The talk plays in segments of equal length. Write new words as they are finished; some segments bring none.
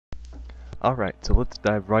Alright, so let's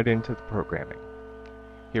dive right into the programming.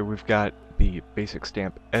 Here we've got the basic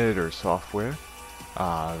stamp editor software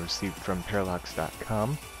received from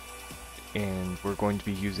parallax.com, and we're going to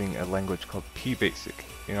be using a language called PBasic.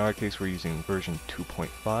 In our case we're using version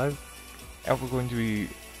 2.5, and we're going to be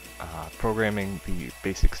programming the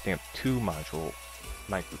basic stamp 2 module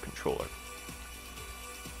microcontroller.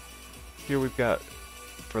 Here we've got,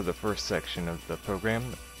 for the first section of the program,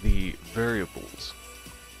 the variables.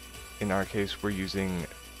 In our case, we're using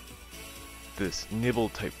this nibble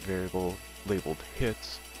type variable labeled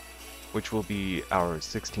hits, which will be our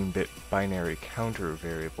 16-bit binary counter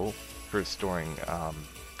variable for storing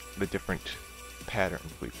the different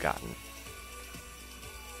patterns we've gotten.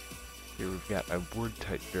 Here we've got a word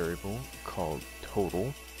type variable called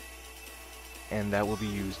total, and that will be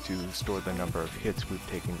used to store the number of hits we've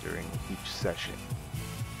taken during each session.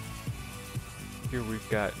 Here we've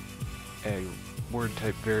got a word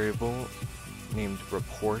type variable named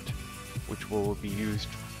report, which will be used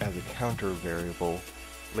as a counter variable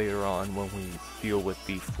later on when we deal with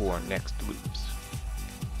the 4 next loops.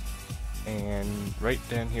 And right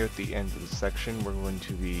down here at the end of the section, we're going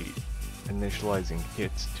to be initializing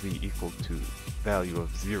hits to be equal to value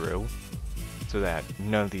of 0, so that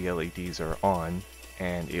none of the LEDs are on,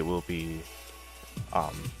 and it will be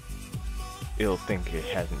it'll think it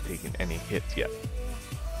hasn't taken any hits yet.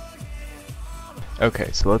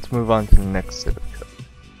 Okay, so let's move on to the next set of code.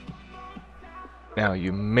 Now,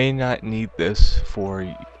 you may not need this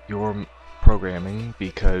for your programming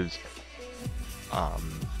because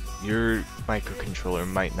your microcontroller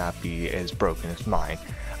might not be as broken as mine.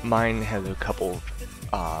 Mine has a couple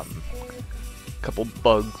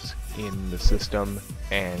bugs in the system,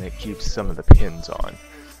 and it keeps some of the pins on.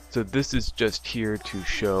 So this is just here to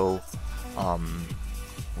show,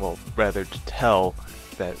 well, rather to tell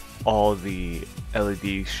that all the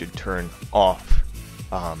LEDs should turn off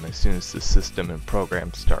as soon as the system and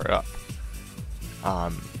program start up.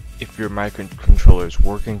 If your microcontroller is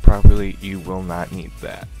working properly, you will not need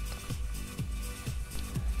that.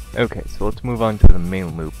 Okay, so let's move on to the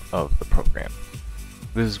main loop of the program.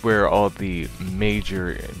 This is where all the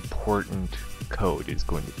major important code is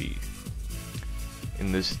going to be.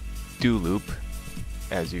 In this do loop,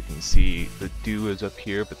 as you can see, the do is up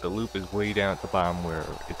here, but the loop is way down at the bottom where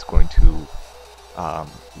it's going to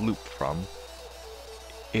loop from.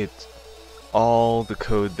 It's all the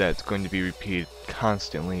code that's going to be repeated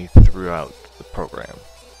constantly throughout the program.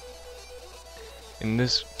 In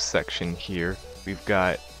this section here, we've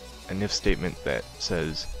got an if statement that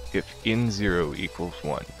says if in0 equals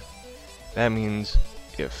 1. That means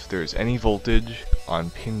if there's any voltage on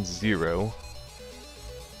pin 0,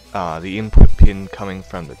 the input pin coming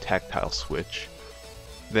from the tactile switch,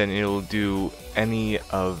 then it'll do any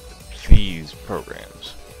of these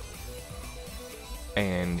programs.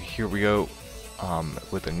 And here we go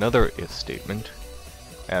with another if statement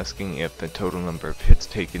asking if the total number of hits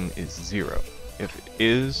taken is 0. If it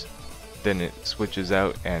is, then it switches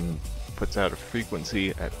out and puts out a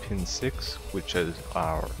frequency at pin 6, which is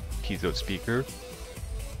our piezo speaker,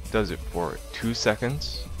 does it for 2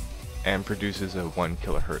 seconds, and produces a 1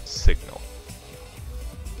 kilohertz signal.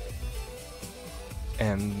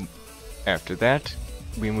 And after that,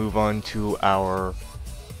 we move on to our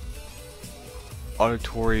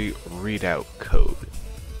auditory readout code.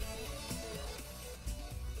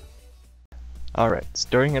 Alright,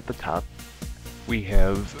 starting at the top, we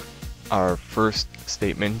have our first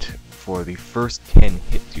statement for the first 10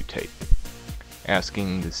 hits you take,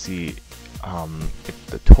 asking to see if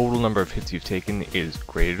the total number of hits you've taken is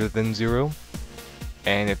greater than 0,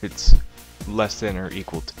 and if it's less than or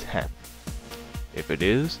equal to 10. If it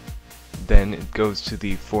is, then it goes to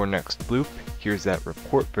the for next loop. Here's that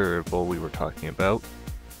report variable we were talking about,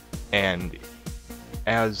 and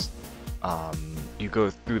as you go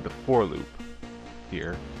through the for loop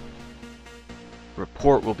here,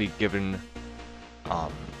 report will be given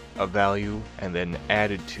a value and then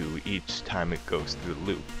added to each time it goes through the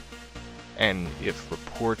loop. And if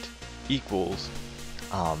report equals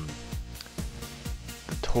the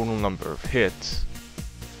total number of hits,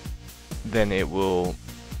 then it will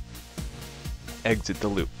exit the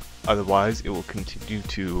loop. Otherwise, it will continue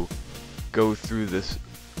to go through this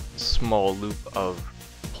small loop of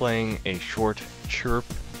playing a short chirp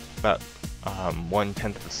about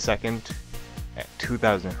 1/10 of a second at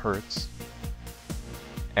 2000 Hertz,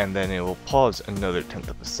 and then it will pause another 1/10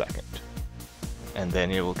 of a second, and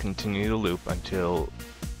then it will continue the loop until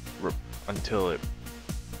it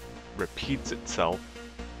repeats itself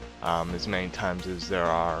as many times as there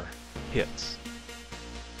are hits.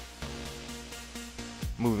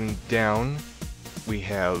 Moving down, we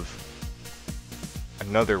have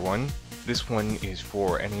another one. This one is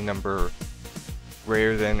for any number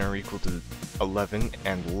greater than or equal to 11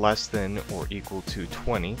 and less than or equal to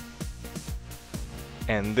 20.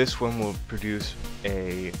 And this one will produce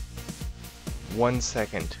a 1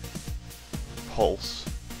 second pulse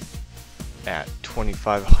at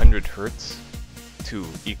 2500 Hertz to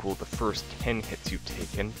equal the first 10 hits you've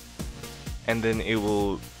taken, and then it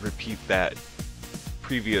will repeat that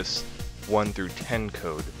previous 1 through 10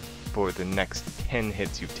 code for the next 10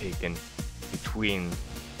 hits you've taken between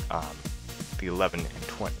the 11 and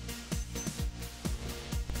 20.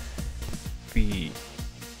 The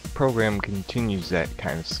program continues that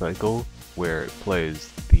kind of cycle where it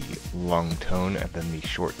plays the long tone and then the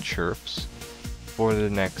short chirps for the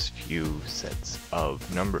next few sets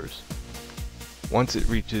of numbers. Once it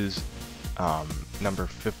reaches number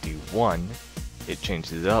 51, it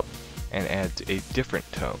changes it up and adds a different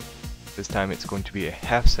tone. This time it's going to be a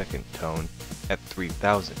half-second tone at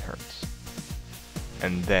 3000 Hertz,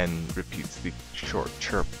 and then repeats the short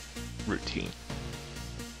chirp routine.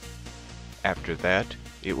 After that,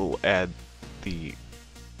 it will add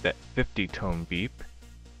that 50 tone beep,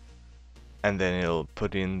 and then it'll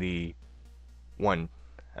put in the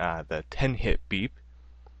 10 hit beep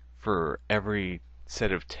for every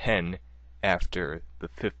set of 10 after the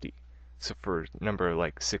 50. So for number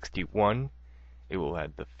like 61, it will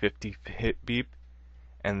add the 50 hit beep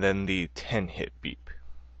and then the 10 hit beep.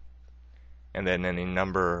 And then any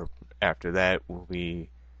number after that will be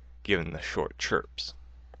given the short chirps.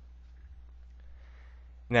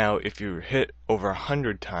 Now, if you hit over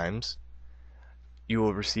 100 times, you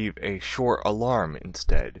will receive a short alarm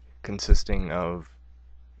instead, consisting of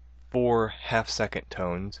 4 half-second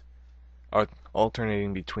tones,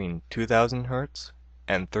 alternating between 2000 Hertz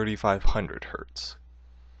and 3500 Hertz.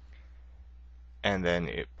 And then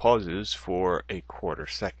it pauses for a quarter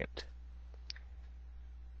second.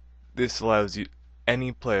 This allows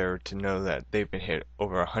any player to know that they've been hit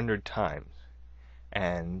over 100 times,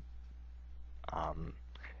 and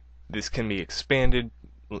this can be expanded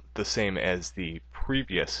the same as the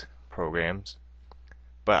previous programs,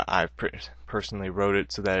 but I personally wrote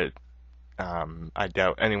it so that I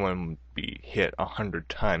doubt anyone would be hit 100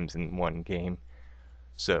 times in one game.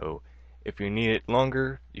 So if you need it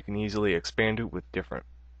longer, you can easily expand it with different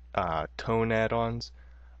tone add-ons.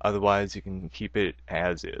 Otherwise, you can keep it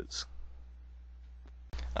as is.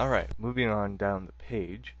 Alright, moving on down the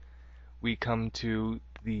page, we come to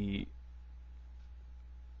the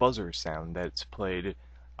buzzer sound that's played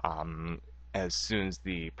as soon as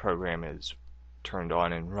the program is turned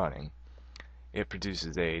on and running. It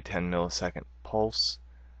produces a 10 millisecond pulse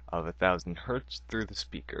of 1000 Hertz through the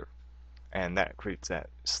speaker, and that creates that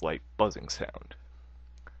slight buzzing sound.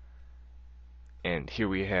 And here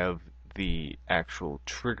we have the actual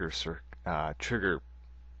trigger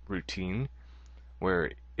routine,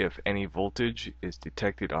 where if any voltage is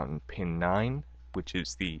detected on pin 9, which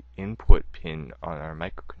is the input pin on our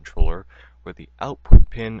microcontroller, where the output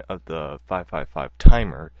pin of the 555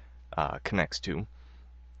 timer connects to,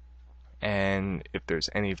 and if there's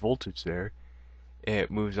any voltage there,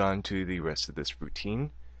 it moves on to the rest of this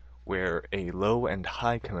routine, where a low and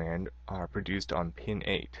high command are produced on pin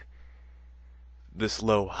 8. This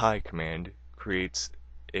low-high command creates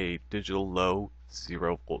a digital low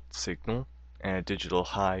 0-volt signal and a digital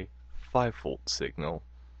high 5-volt signal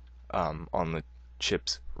on the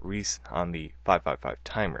chips on the 555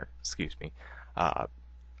 timer,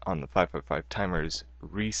 on the 555 timer's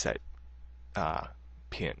reset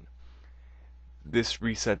pin. This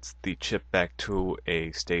resets the chip back to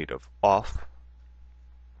a state of off.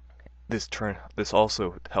 This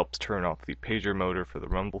also helps turn off the pager motor for the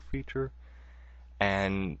rumble feature,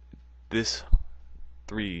 and this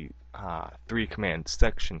three command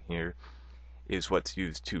section here is what's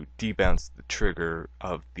used to debounce the trigger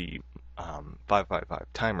of the 555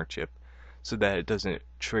 timer chip, so that it doesn't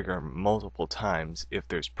trigger multiple times if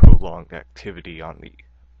there's prolonged activity on the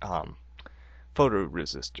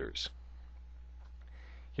photoresistors.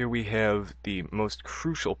 Here we have the most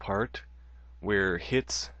crucial part, where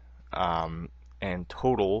hits and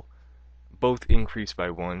total both increase by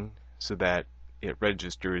 1, so that it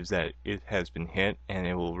registers that it has been hit, and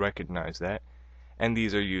it will recognize that, and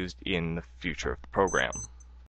these are used in the future of the program.